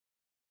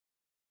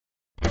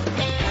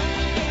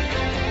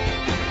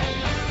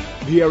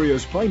The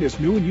area's finest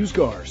new and used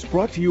cars,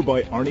 brought to you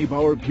by Arnie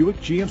Bauer Buick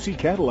GMC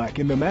Cadillac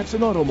in the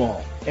Matteson Auto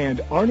Mall and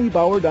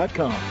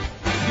ArnieBauer.com.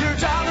 Your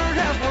dollar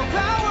has more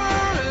power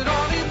at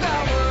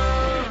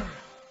Arnie Bauer.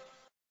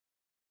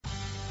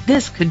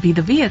 This could be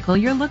the vehicle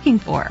you're looking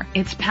for.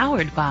 It's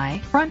powered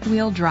by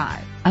front-wheel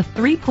drive, a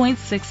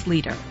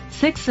 3.6-liter,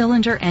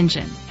 6-cylinder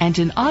engine, and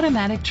an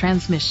automatic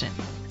transmission.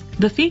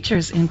 The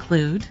features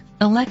include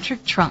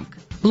electric trunk,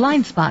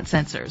 blind spot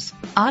sensors,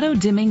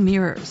 auto-dimming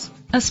mirrors,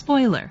 a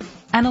spoiler,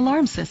 an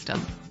alarm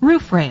system,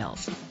 roof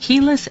rails,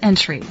 keyless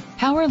entry,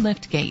 power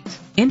liftgate,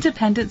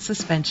 independent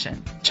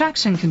suspension,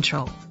 traction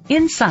control.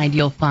 Inside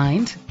you'll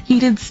find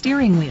heated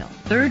steering wheel,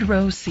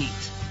 third-row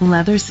seat,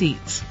 leather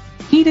seats,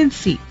 heated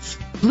seats,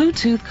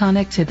 Bluetooth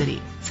connectivity,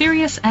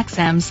 Sirius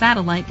XM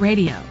satellite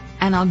radio,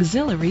 an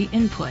auxiliary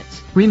input,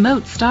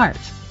 remote start,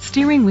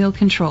 steering wheel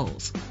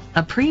controls,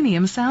 a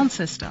premium sound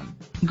system.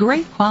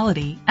 Great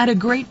quality at a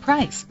great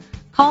price.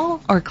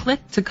 Call or click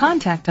to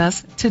contact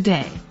us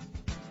today.